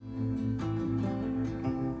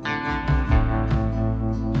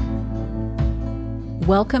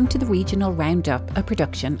Welcome to the Regional Roundup, a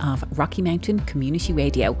production of Rocky Mountain Community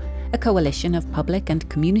Radio, a coalition of public and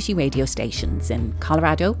community radio stations in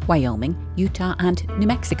Colorado, Wyoming, Utah and New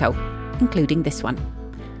Mexico, including this one.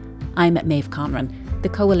 I'm Maeve Conran, the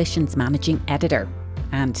coalition's managing editor,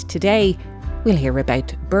 and today we'll hear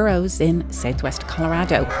about burros in southwest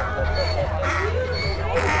Colorado,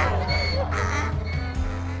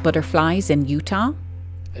 butterflies in Utah.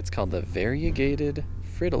 It's called the variegated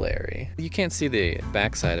fritillary. You can't see the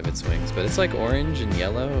backside of its wings, but it's like orange and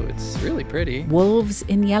yellow. It's really pretty. Wolves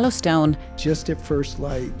in Yellowstone. Just at first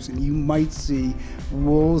light, and you might see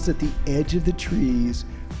wolves at the edge of the trees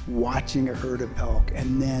watching a herd of elk,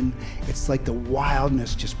 and then it's like the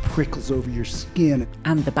wildness just prickles over your skin.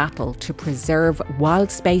 And the battle to preserve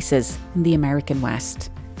wild spaces in the American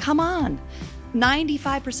West. Come on!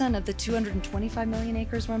 95% of the 225 million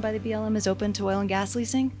acres run by the BLM is open to oil and gas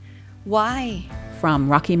leasing. Why? From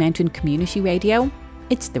Rocky Mountain Community Radio,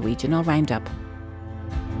 it's the Regional Roundup.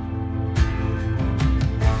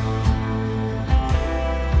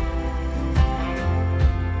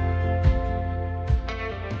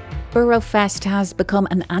 Burrofest has become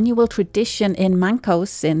an annual tradition in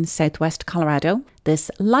Mancos in southwest Colorado. This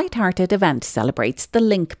light-hearted event celebrates the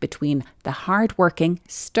link between the hard-working,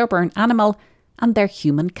 stubborn animal and their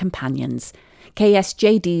human companions.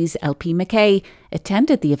 KSJD's LP McKay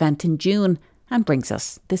attended the event in June and brings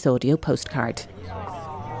us this audio postcard.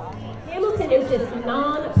 Hamilton is just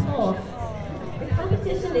non-pulse. The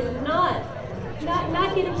competition is not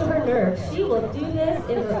getting to her nerves. She will do this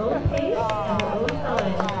in her own pace at her own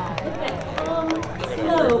time. With that calm,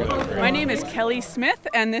 slow confidence. My name is Kelly Smith,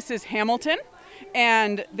 and this is Hamilton,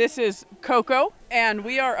 and this is Coco, and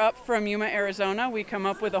we are up from Yuma, Arizona. We come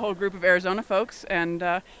up with a whole group of Arizona folks and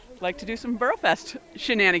like to do some Burrofest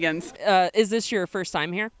shenanigans. Is this your first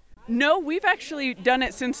time here? No, we've actually done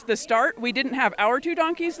it since the start. We didn't have our two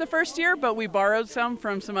donkeys the first year, but we borrowed some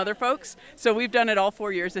from some other folks. So we've done it all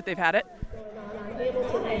 4 years that they've had it.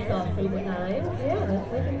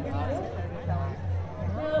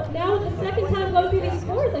 Now the second time going through these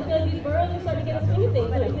scores, I feel like these burros are starting to get a swing of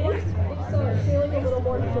things. Don't you think? So it's feeling a little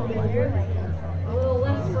more familiar, a little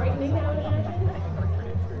less frightening, I would imagine.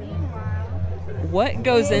 What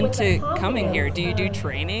goes into coming here? Do you do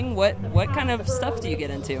training? What kind of stuff do you get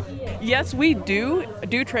into? Yes, we do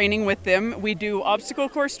training with them. We do obstacle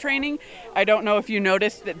course training. I don't know if you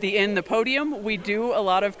noticed that in the podium, we do a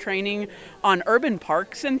lot of training on urban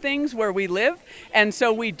parks and things where we live. And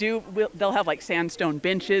so they'll have like sandstone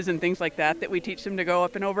benches and things like that we teach them to go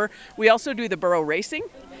up and over. We also do the burro racing.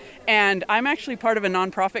 And I'm actually part of a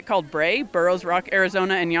nonprofit called BRAE, Burros, Rock,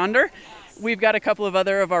 Arizona, and Yonder. We've got a couple of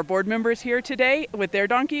our board members here today with their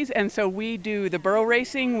donkeys, and so we do the burro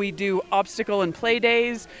racing, we do obstacle and play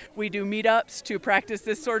days, we do meetups to practice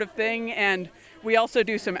this sort of thing, and we also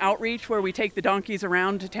do some outreach where we take the donkeys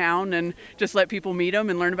around to town and just let people meet them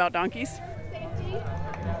and learn about donkeys.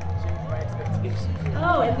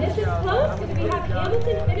 Oh, and this is close because we have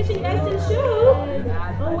Hamilton finishing best in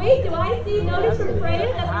show. Oh wait, do I see notice from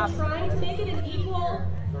Freya that we're trying to make it an equal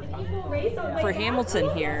race? For Hamilton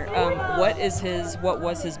here, what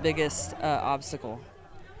was his biggest obstacle?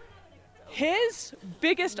 His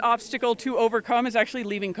biggest obstacle to overcome is actually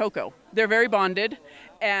leaving Coco. They're very bonded,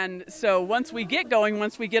 and so once we get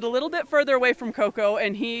a little bit further away from Coco,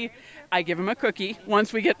 and I give him a cookie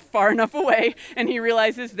once we get far enough away, and he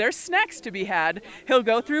realizes there's snacks to be had, he'll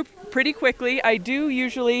go through pretty quickly. I do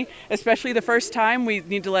usually, especially the first time, we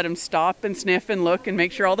need to let him stop and sniff and look and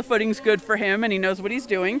make sure all the footing's good for him and he knows what he's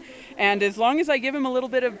doing. And as long as I give him a little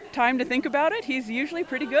bit of time to think about it, he's usually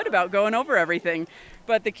pretty good about going over everything.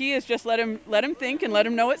 But the key is just let him think and let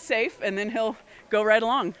him know it's safe, and then he'll go right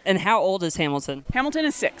along. And how old is Hamilton? Hamilton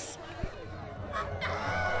is 6.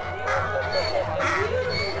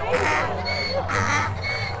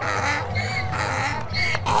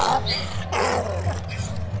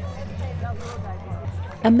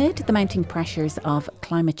 Amid the mounting pressures of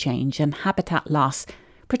climate change and habitat loss,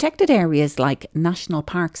 protected areas like national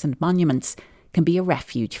parks and monuments can be a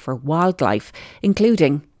refuge for wildlife,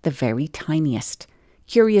 including the very tiniest.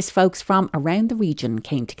 Curious folks from around the region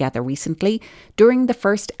came together recently during the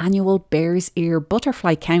first annual Bear's Ear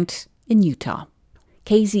butterfly count in Utah.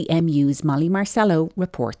 KZMU's Molly Marcello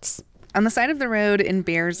reports. On the side of the road in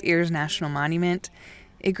Bear's Ears National Monument,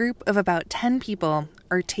 a group of about 10 people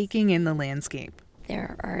are taking in the landscape.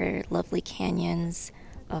 There are lovely canyons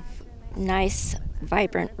of nice,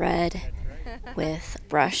 vibrant red with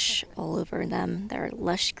brush all over them. They're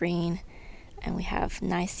lush green, and we have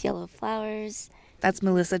nice yellow flowers. That's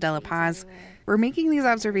Melissa De La Paz. We're making these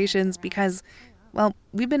observations because, well,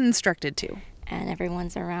 we've been instructed to. And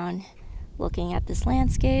everyone's around looking at this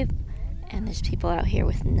landscape, and there's people out here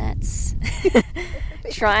with nets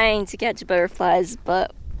trying to catch butterflies,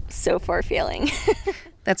 but so far failing.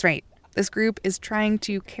 That's right. This group is trying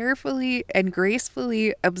to carefully and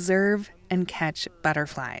gracefully observe and catch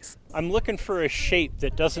butterflies. I'm looking for a shape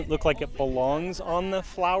that doesn't look like it belongs on the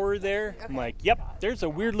flower there. I'm like, yep, there's a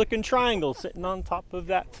weird looking triangle sitting on top of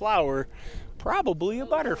that flower. Probably a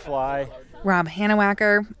butterfly. Rob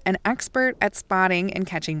Hannewacker, an expert at spotting and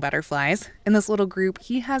catching butterflies. In this little group,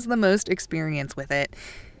 he has the most experience with it.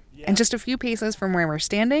 And just a few paces from where we're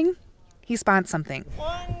standing, he spots something.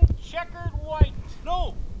 One checkered white.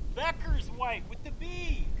 No, Becker's white with the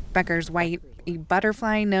B. Becker's white, a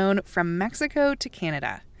butterfly known from Mexico to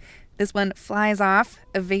Canada. This one flies off,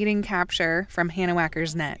 evading capture from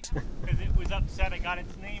Hannewacker's net. Because it was upset I got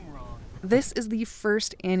its name wrong. This is the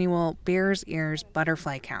first annual Bears Ears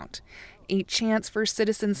Butterfly Count, a chance for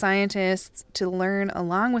citizen scientists to learn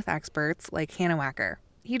along with experts like Hannewacker.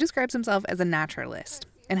 He describes himself as a naturalist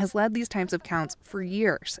and has led these types of counts for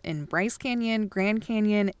years in Bryce Canyon, Grand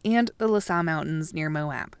Canyon, and the La Salle Mountains near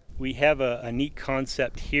Moab. We have a neat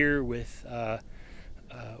concept here with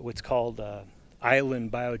what's called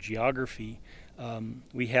island biogeography.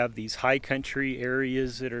 We have these high country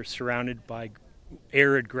areas that are surrounded by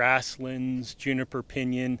arid grasslands, juniper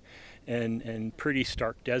pinyon, and pretty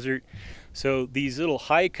stark desert. So these little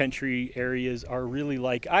high country areas are really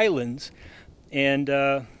like islands, and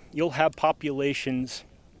you'll have populations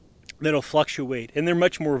that'll fluctuate, and they're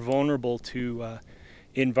much more vulnerable to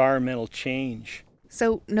environmental change.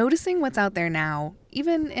 So noticing what's out there now,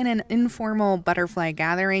 even in an informal butterfly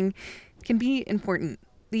gathering, can be important.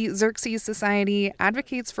 The Xerces Society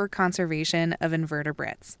advocates for conservation of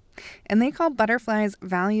invertebrates, and they call butterflies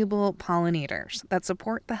valuable pollinators that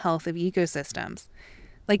support the health of ecosystems.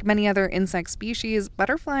 Like many other insect species,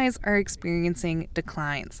 butterflies are experiencing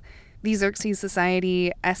declines. The Xerces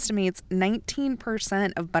Society estimates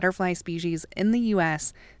 19% of butterfly species in the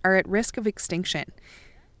U.S. are at risk of extinction.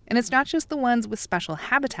 And it's not just the ones with special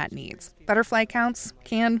habitat needs. Butterfly counts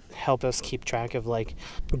can help us keep track of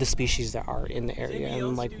the species that are in the area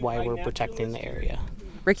and why we're protecting the area.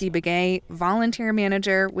 Ricky Begay, volunteer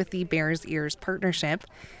manager with the Bears Ears Partnership.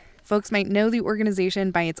 Folks might know the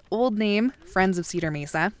organization by its old name, Friends of Cedar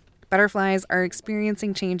Mesa. Butterflies are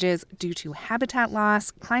experiencing changes due to habitat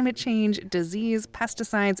loss, climate change, disease,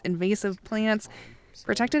 pesticides, invasive plants.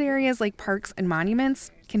 Protected areas like parks and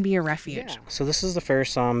monuments can be a refuge. Yeah. So this is the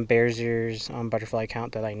first Bears Ears butterfly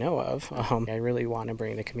count that I know of. I really want to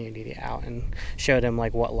bring the community out and show them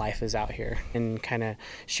what life is out here, and kind of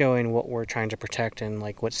showing what we're trying to protect and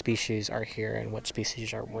what species are here and what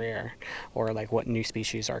species are rare, or what new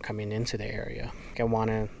species are coming into the area. I want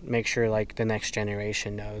to make sure the next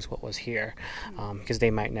generation knows what was here, because they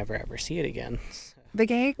might never ever see it again.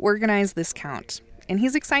 Begay organized this count. And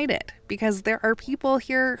he's excited because there are people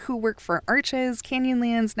here who work for Arches,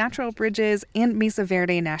 Canyonlands, Natural Bridges, and Mesa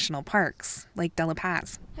Verde National Parks, like De La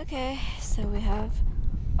Paz. Okay, so we have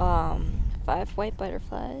 5 white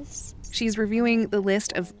butterflies. She's reviewing the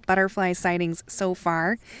list of butterfly sightings so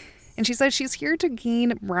far, and she says she's here to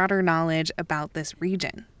gain broader knowledge about this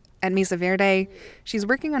region. At Mesa Verde, she's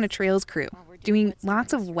working on a trails crew, doing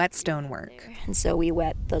lots of whetstone work. And so we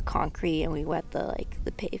wet the concrete and we wet the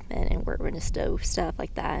pavement, and we're going to stow stuff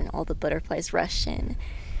like that, and all the butterflies rush in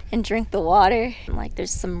and drink the water. And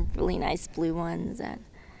there's some really nice blue ones and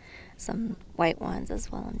some white ones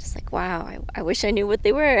as well. I'm just wow, I wish I knew what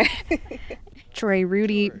they were. Troy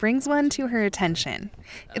Rudy brings one to her attention.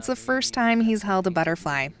 It's the first time he's held a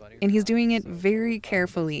butterfly, and he's doing it very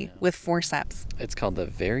carefully with forceps. It's called the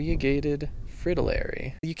variegated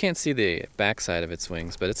fritillary. You can't see the backside of its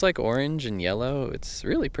wings, but it's orange and yellow. It's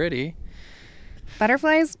really pretty.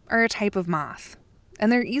 Butterflies are a type of moth, and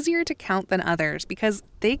they're easier to count than others because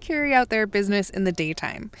they carry out their business in the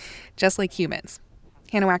daytime, just like humans.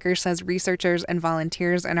 Hannewacker says researchers and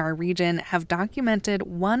volunteers in our region have documented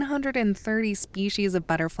 130 species of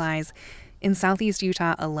butterflies in southeast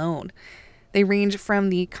Utah alone. They range from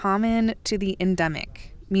the common to the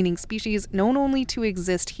endemic, meaning species known only to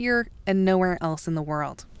exist here and nowhere else in the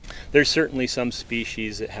world. There's certainly some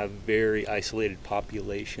species that have very isolated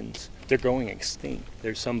populations. They're going extinct.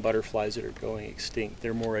 There's some butterflies that are going extinct.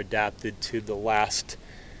 They're more adapted to the last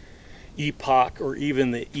epoch, or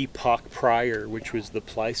even the epoch prior, which was the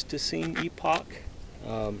Pleistocene epoch.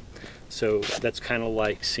 So that's kind of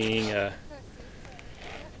like seeing a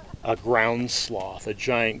ground sloth, a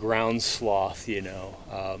giant ground sloth,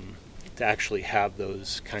 to actually have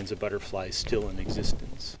those kinds of butterflies still in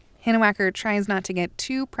existence. Hannewacker tries not to get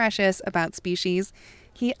too precious about species.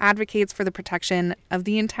 He advocates for the protection of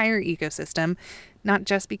the entire ecosystem, not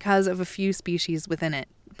just because of a few species within it.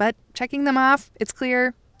 But checking them off, it's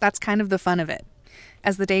clear that's kind of the fun of it.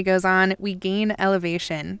 As the day goes on, we gain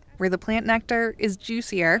elevation, where the plant nectar is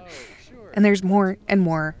juicier, and there's more and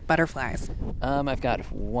more butterflies. I've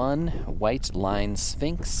got one white line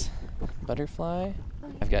sphinx butterfly.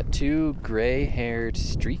 I've got 2 gray-haired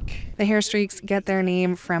streak. The hair streaks get their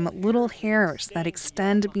name from little hairs that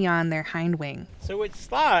extend beyond their hind wing. So it's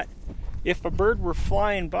thought if a bird were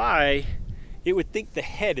flying by, it would think the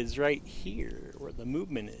head is right here where the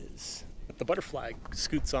movement is. But the butterfly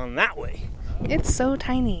scoots on that way. It's so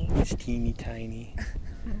tiny. It's teeny tiny.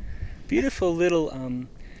 Beautiful little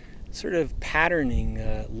sort of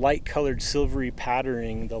patterning, light-colored silvery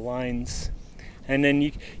patterning, the lines. And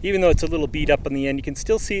then even though it's a little beat up on the end, you can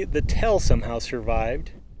still see the tail somehow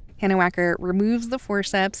survived. Hannah Wacker removes the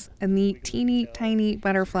forceps, and the teeny tiny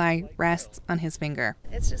butterfly rests on his finger.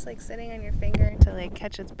 It's just like sitting on your finger to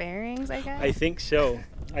catch its bearings, I guess? I think so.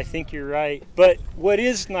 I think you're right. But what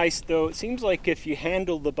is nice, though, it seems like if you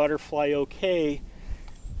handle the butterfly okay,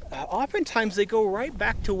 oftentimes they go right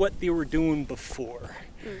back to what they were doing before.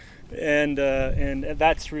 And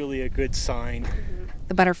that's really a good sign.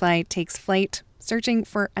 The butterfly takes flight, searching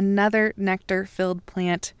for another nectar-filled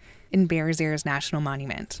plant in Bears Ears National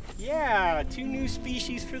Monument. Yeah, 2 new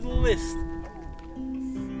species for the list.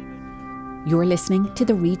 You're listening to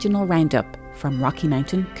the Regional Roundup from Rocky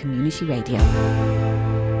Mountain Community Radio.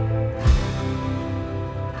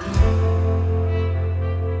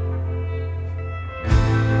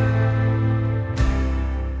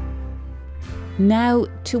 Now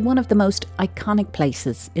to one of the most iconic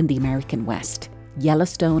places in the American West,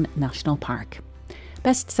 Yellowstone National Park.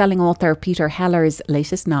 Best-selling author Peter Heller's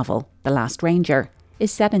latest novel, The Last Ranger,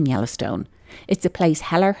 is set in Yellowstone. It's a place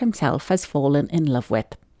Heller himself has fallen in love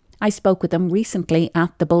with. I spoke with him recently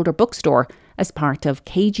at the Boulder Bookstore as part of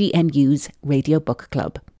KZMU's Radio Book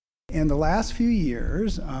Club. In the last few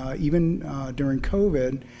years, even during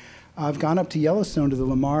COVID, I've gone up to Yellowstone to the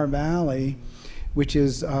Lamar Valley, which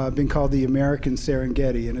has been called the American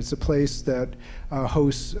Serengeti, and it's a place that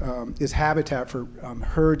hosts is habitat for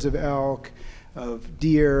herds of elk, of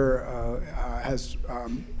deer, has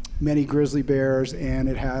many grizzly bears, and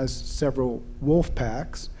it has several wolf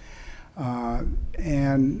packs.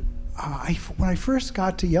 When I first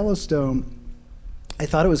got to Yellowstone, I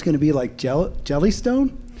thought it was going to be like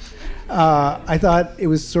Jellystone. I thought it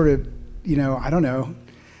was sort of,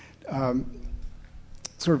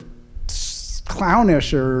 sort of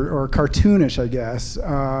clownish or cartoonish, I guess.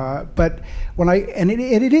 But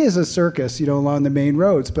it is a circus, along the main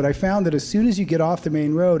roads. But I found that as soon as you get off the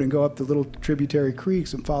main road and go up the little tributary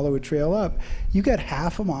creeks and follow a trail up, you get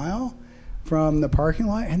half a mile from the parking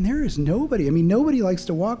lot, and there is nobody. I mean, nobody likes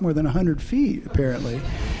to walk more than 100 feet, apparently.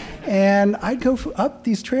 And I'd go up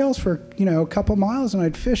these trails for, a couple miles, and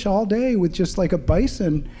I'd fish all day with just like a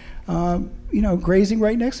bison, grazing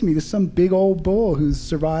right next to me. There's some big old bull who's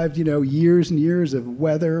survived, years and years of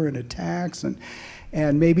weather and attacks,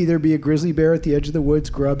 and maybe there'd be a grizzly bear at the edge of the woods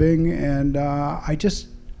grubbing, and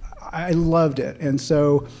I loved it. And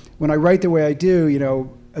so when I write the way I do,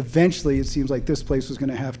 eventually it seems like this place was going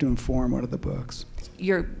to have to inform one of the books.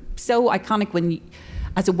 You're so iconic when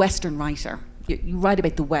as a Western writer, you write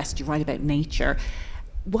about the West, you write about nature.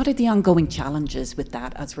 What are the ongoing challenges with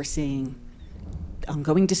that as we're seeing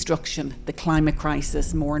ongoing destruction, the climate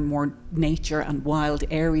crisis, more and more nature and wild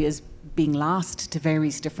areas being lost to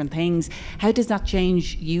various different things? How does that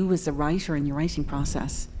change you as a writer in your writing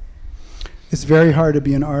process? It's very hard to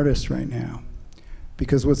be an artist right now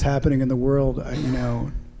because what's happening in the world,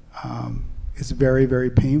 it's very,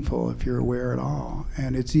 very painful if you're aware at all.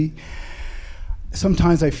 And it's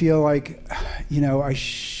sometimes I feel like,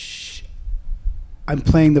 I'm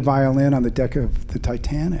playing the violin on the deck of the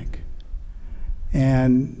Titanic.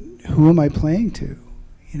 And who am I playing to?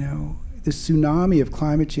 This tsunami of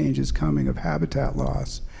climate change is coming, of habitat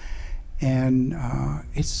loss. And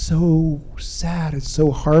it's so sad, it's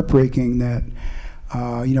so heartbreaking that,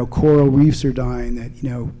 coral reefs are dying, that,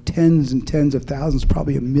 tens and tens of thousands,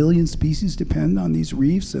 probably 1 million species depend on these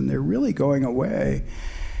reefs, and they're really going away.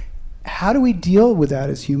 How do we deal with that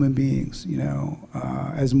as human beings,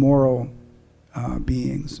 as moral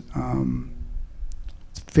beings?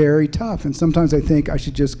 It's very tough, and sometimes I think I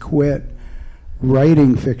should just quit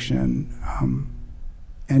writing fiction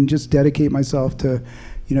and just dedicate myself to,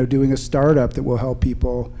 doing a startup that will help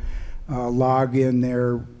people log in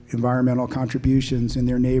their environmental contributions in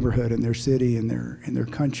their neighborhood, in their city, in their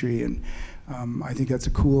country, and I think that's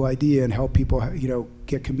a cool idea, and help people,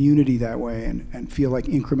 get community that way and feel like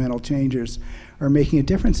incremental changes are making a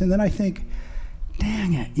difference. And then I think,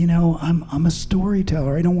 dang it, I'm a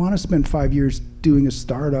storyteller. I don't want to spend 5 years doing a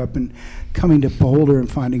startup and coming to Boulder and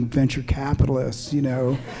finding venture capitalists,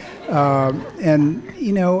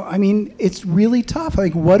 it's really tough.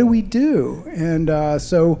 Like, what do we do? And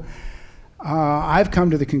so I've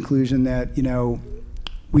come to the conclusion that,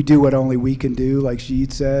 we do what only we can do, like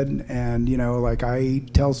Sheed said, and I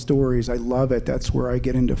tell stories. I love it. That's where I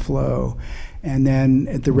get into flow, and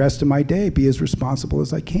then the rest of my day be as responsible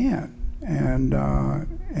as I can,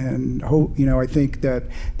 and hope. I think that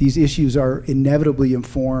these issues are inevitably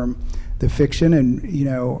inform the fiction, and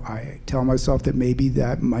I tell myself that maybe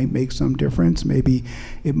that might make some difference. Maybe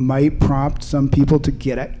it might prompt some people to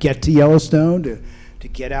get to Yellowstone, to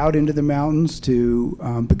get out into the mountains,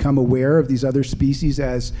 to become aware of these other species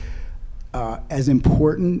as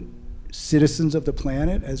important citizens of the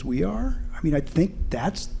planet as we are. I mean, I think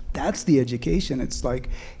that's the education. It's like,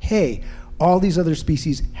 hey, all these other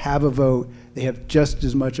species have a vote. They have just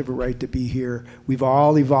as much of a right to be here. We've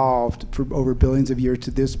all evolved for over billions of years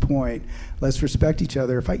to this point. Let's respect each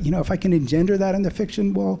other. If I can engender that in the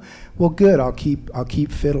fiction, well, good. I'll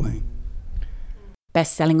keep fiddling.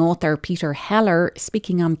 Best-selling author Peter Heller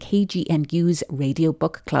speaking on KGNU's Radio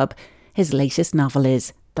Book Club. His latest novel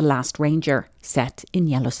is The Last Ranger, set in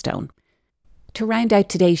Yellowstone. To round out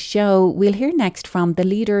today's show, we'll hear next from the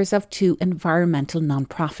leaders of two environmental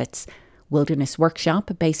non-profits. Wilderness Workshop,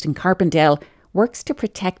 based in Carbondale, works to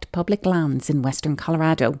protect public lands in western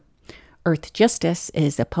Colorado. Earth Justice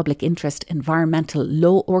is a public interest environmental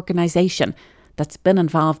law organisation that's been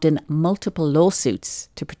involved in multiple lawsuits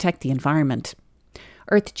to protect the environment.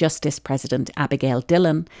 Earth Justice President Abigail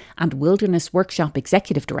Dillon and Wilderness Workshop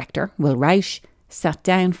Executive Director Will Rausch sat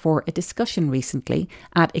down for a discussion recently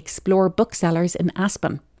at Explore Booksellers in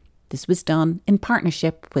Aspen. This was done in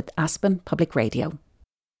partnership with Aspen Public Radio.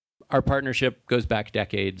 Our partnership goes back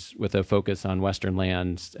decades with a focus on Western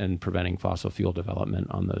lands and preventing fossil fuel development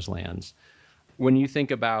on those lands. When you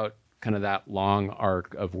think about kind of that long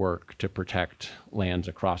arc of work to protect lands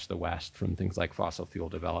across the West from things like fossil fuel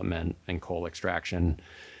development and coal extraction,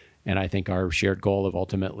 and I think our shared goal of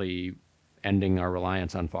ultimately ending our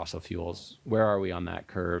reliance on fossil fuels, where are we on that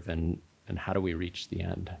curve, and how do we reach the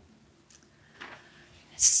end?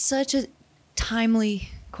 Such a timely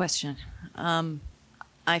question.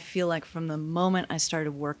 I feel like from the moment I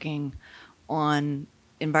started working on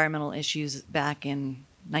environmental issues back in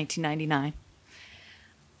 1999,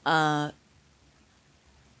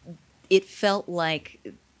 it felt like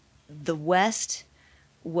the West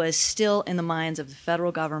was still, in the minds of the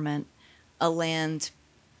federal government, a land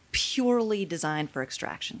purely designed for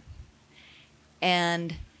extraction.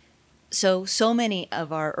 And so many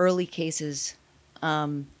of our early cases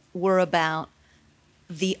were about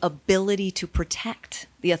the ability to protect,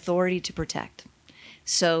 the authority to protect.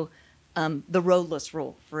 So the roadless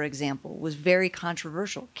rule, for example, was very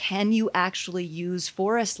controversial. Can you actually use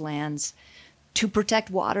forest lands to protect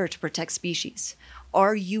water, to protect species?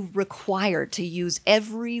 Are you required to use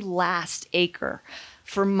every last acre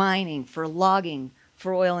for mining, for logging,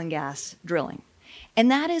 for oil and gas drilling?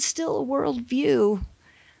 And that is still a worldview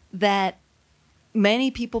that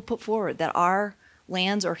many people put forward, that our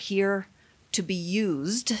lands are here to be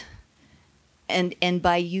used and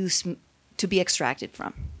by use to be extracted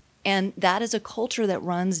from. And that is a culture that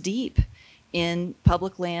runs deep in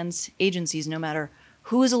public lands agencies, no matter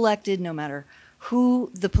who is elected, no matter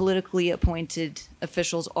who the politically appointed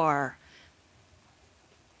officials are.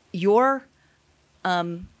 Your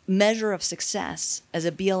measure of success as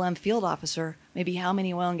a BLM field officer may be how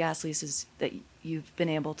many oil and gas leases that you've been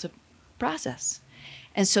able to process.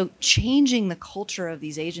 And so changing the culture of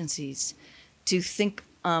these agencies to think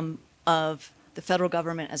of the federal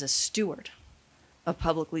government as a steward of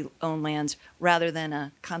publicly owned lands rather than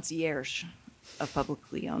a concierge of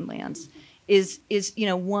publicly owned lands is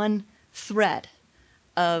one thread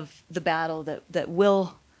of the battle that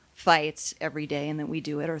Will fights every day and that we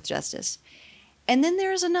do at Earth Justice. And then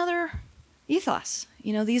there's another ethos.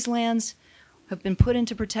 These lands have been put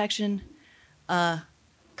into protection.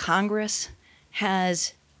 Congress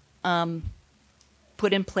has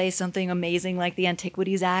put in place something amazing like the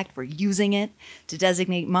Antiquities Act. We're using it to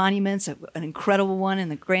designate monuments, an incredible one in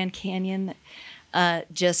the Grand Canyon.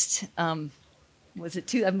 Was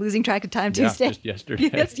it I'm losing track of time, Tuesday? Just yesterday.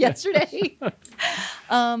 Yes, yesterday.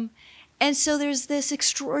 And so there's this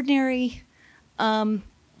extraordinary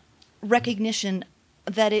recognition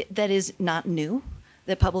that is not new,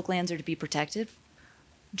 that public lands are to be protected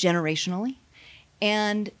generationally.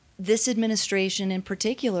 And this administration in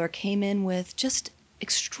particular came in with just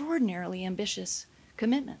extraordinarily ambitious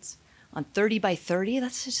commitments. On 30 by 30,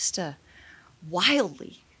 that's just a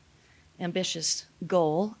wildly ambitious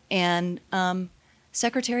goal. And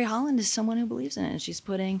Secretary Holland is someone who believes in it, and she's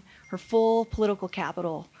putting her full political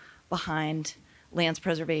capital behind lands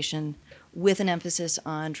preservation with an emphasis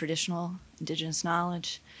on traditional indigenous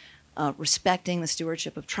knowledge, respecting the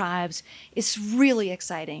stewardship of tribes. It's really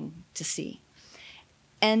exciting to see.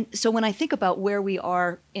 And so when I think about where we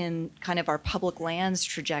are in kind of our public lands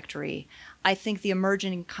trajectory, I think the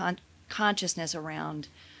emerging consciousness around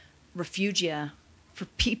refugia for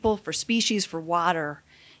people, for species, for water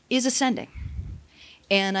is ascending.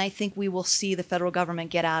 And I think we will see the federal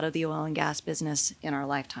government get out of the oil and gas business in our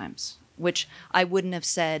lifetimes, which I wouldn't have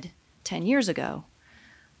said 10 years ago.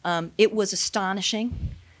 It was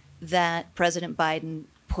astonishing that President Biden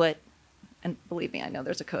put, and believe me, I know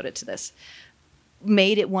there's a coda to this,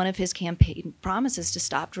 made it one of his campaign promises to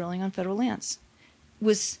stop drilling on federal lands. It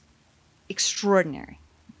was extraordinary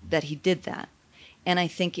that he did that. And I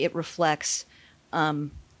think it reflects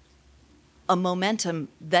a momentum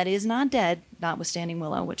that is not dead, notwithstanding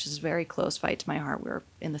Willow, which is a very close fight to my heart. We're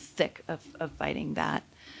in the thick of fighting that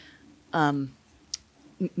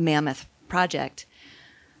mammoth project.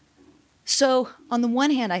 So on the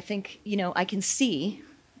one hand, I think, I can see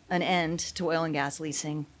an end to oil and gas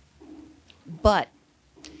leasing. But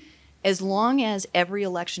as long as every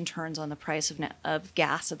election turns on the price of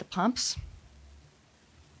gas at the pumps,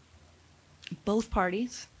 both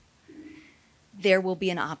parties, there will be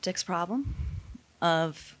an optics problem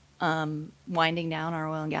of winding down our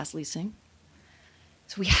oil and gas leasing.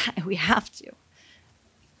 So we have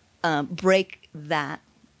to break that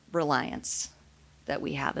reliance that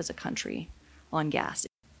we have as a country on gas.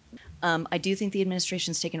 I do think the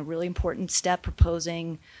administration's taken a really important step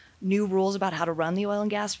proposing new rules about how to run the oil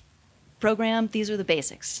and gas program. These are the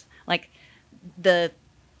basics. Like the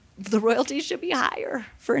royalties should be higher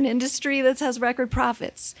for an industry that has record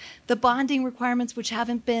profits. The bonding requirements, which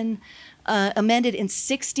haven't been amended in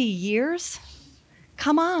 60 years,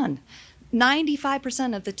 come on.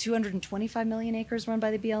 95% of the 225 million acres run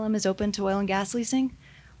by the BLM is open to oil and gas leasing.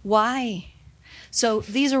 Why? So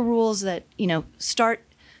these are rules that, start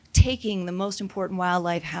taking the most important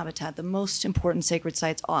wildlife habitat, the most important sacred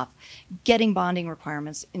sites off, getting bonding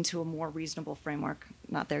requirements into a more reasonable framework.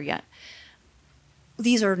 Not there yet.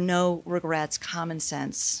 These are no regrets, common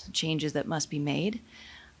sense changes that must be made.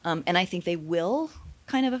 And I think they will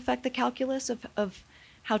kind of affect the calculus of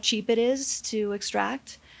how cheap it is to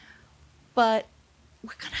extract. But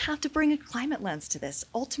we're going to have to bring a climate lens to this.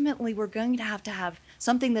 Ultimately, we're going to have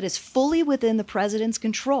something that is fully within the president's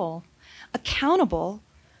control, accountable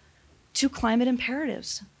to climate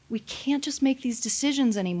imperatives. We can't just make these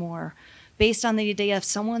decisions anymore based on the idea if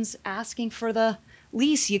someone's asking for the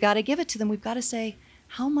lease, you got to give it to them. We've got to say,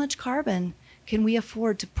 how much carbon can we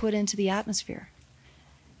afford to put into the atmosphere?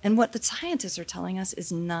 And what the scientists are telling us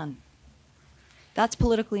is none. That's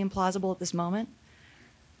politically implausible at this moment,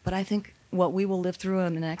 but I think what we will live through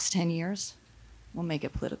in the next 10 years will make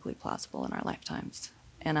it politically plausible in our lifetimes.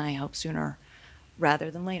 And I hope sooner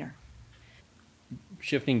rather than later.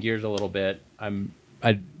 Shifting gears a little bit,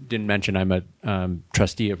 I didn't mention I'm a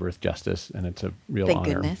trustee of Earth Justice, and it's a real honor.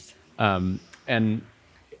 Thank goodness. And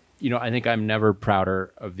I think I'm never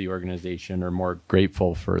prouder of the organization or more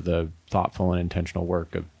grateful for the thoughtful and intentional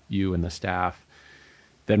work of you and the staff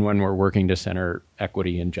than when we're working to center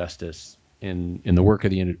equity and justice in the work of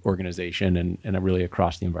the organization and really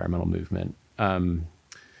across the environmental movement. And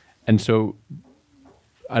so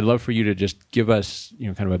I'd love for you to just give us,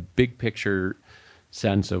 kind of a big picture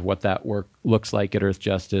sense of what that work looks like at Earth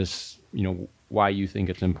Justice, why you think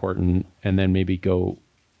it's important, and then maybe go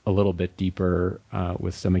a little bit deeper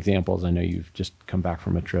with some examples. I know you've just come back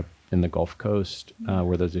from a trip in the Gulf Coast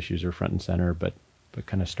where those issues are front and center, but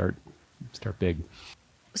kind of start big.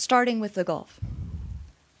 Starting with the Gulf.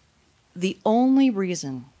 The only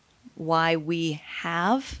reason why we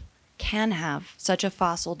can have such a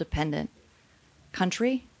fossil dependent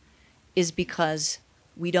country is because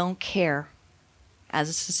we don't care as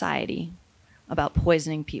a society about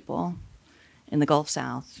poisoning people in the Gulf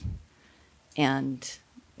South and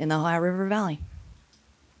in the Ohio River Valley.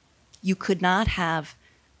 You could not have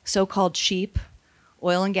so-called cheap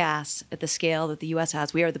oil and gas at the scale that the U.S.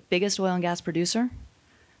 has. We are the biggest oil and gas producer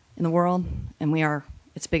in the world, and we are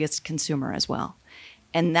its biggest consumer as well.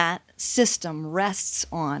 And that system rests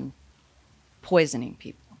on poisoning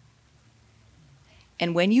people.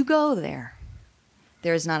 And when you go there,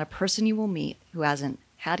 there is not a person you will meet who hasn't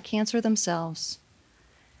had cancer themselves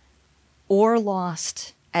or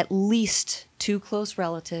lost at least 2 close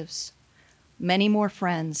relatives, many more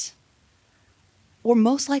friends, or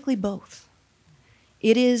most likely both.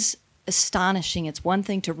 It is astonishing. It's one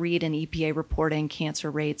thing to read an EPA reporting cancer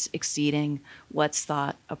rates exceeding what's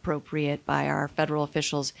thought appropriate by our federal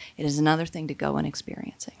officials. It is another thing to go and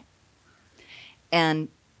experiencing. And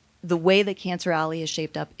the way that Cancer Alley is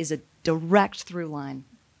shaped up is a direct through line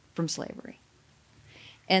from slavery.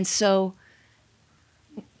 And so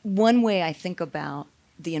one way I think about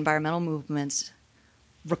the environmental movement's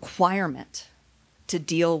requirement to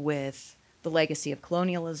deal with the legacy of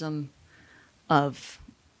colonialism, of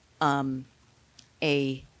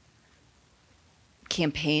a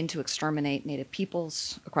campaign to exterminate Native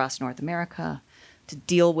peoples across North America, to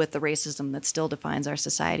deal with the racism that still defines our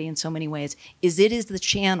society in so many ways, is it is the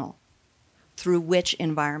channel through which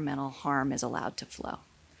environmental harm is allowed to flow.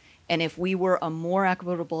 And if we were a more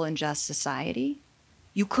equitable and just society,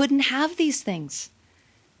 you couldn't have these things.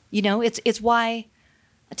 You know, it's why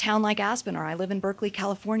a town like Aspen, or I live in Berkeley,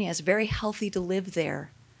 California, is very healthy to live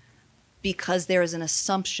there, because there is an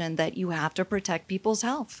assumption that you have to protect people's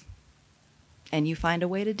health, and you find a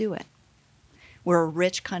way to do it. We're a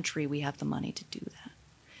rich country. We have the money to do that.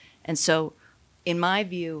 And so, in my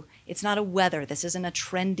view, it's not a whether. This isn't a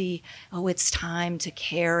trendy, oh, it's time to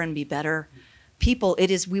care and be better people. It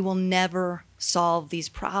is, we will never solve these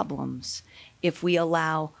problems if we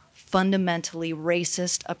allow fundamentally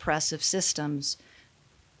racist, oppressive systems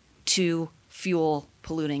to fuel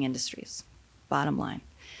polluting industries, bottom line.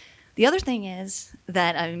 The other thing is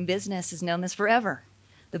that, I mean, business has known this forever.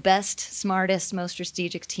 The best, smartest, most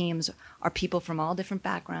strategic teams are people from all different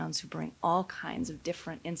backgrounds who bring all kinds of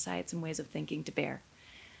different insights and ways of thinking to bear.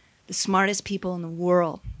 The smartest people in the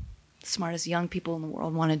world, the smartest young people in the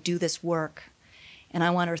world want to do this work. And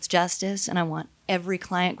I want Earth Justice, and I want every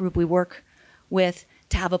client group we work with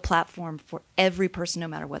to have a platform for every person, no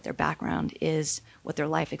matter what their background is, what their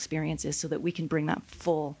life experience is, so that we can bring that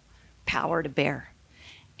full power to bear.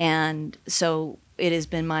 And so it has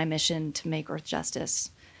been my mission to make Earth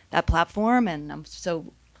Justice that platform, and I'm so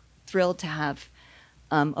thrilled to have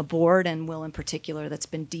a board, and Will in particular, that's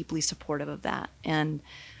been deeply supportive of that. And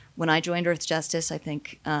when I joined Earth Justice, I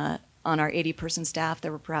think on our 80-person staff,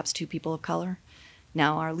 there were perhaps 2 people of color.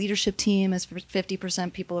 Now our leadership team is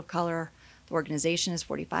 50% people of color. The organization is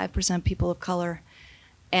 45% people of color.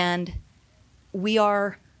 And we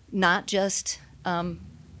are not just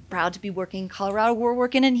proud to be working in Colorado, we're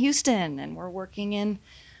working in Houston, and we're working in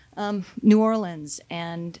New Orleans,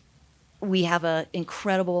 and we have an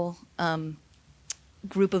incredible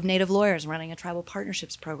group of Native lawyers running a tribal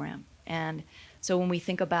partnerships program. And so when we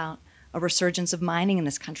think about a resurgence of mining in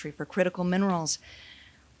this country for critical minerals,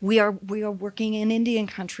 we are working in Indian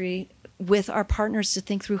country with our partners to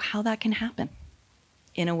think through how that can happen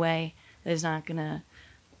in a way that is not going to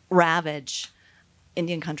ravage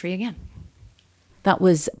Indian country again. That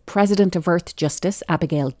was President of Earth Justice,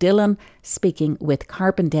 Abigail Dillon, speaking with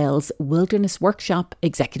Carbondale's Wilderness Workshop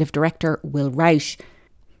Executive Director, Will Rausch.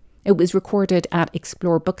 It was recorded at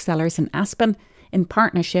Explore Booksellers in Aspen in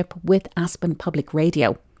partnership with Aspen Public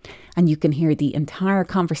Radio. And you can hear the entire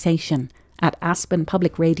conversation at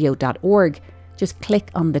aspenpublicradio.org. Just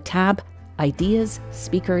click on the tab Ideas,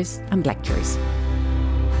 Speakers and Lectures.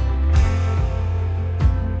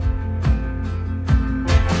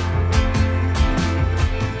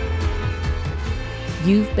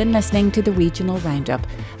 You've been listening to the Regional Roundup,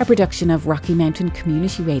 a production of Rocky Mountain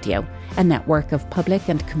Community Radio, a network of public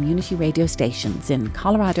and community radio stations in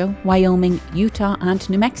Colorado, Wyoming, Utah and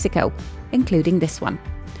New Mexico, including this one.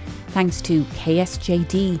 Thanks to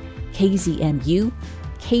KSJD, KZMU,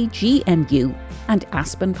 KGMU and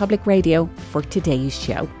Aspen Public Radio for today's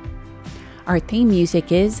show. Our theme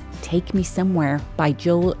music is Take Me Somewhere by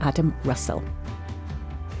Joel Adam Russell.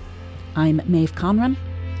 I'm Maeve Conran.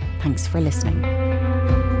 Thanks for listening.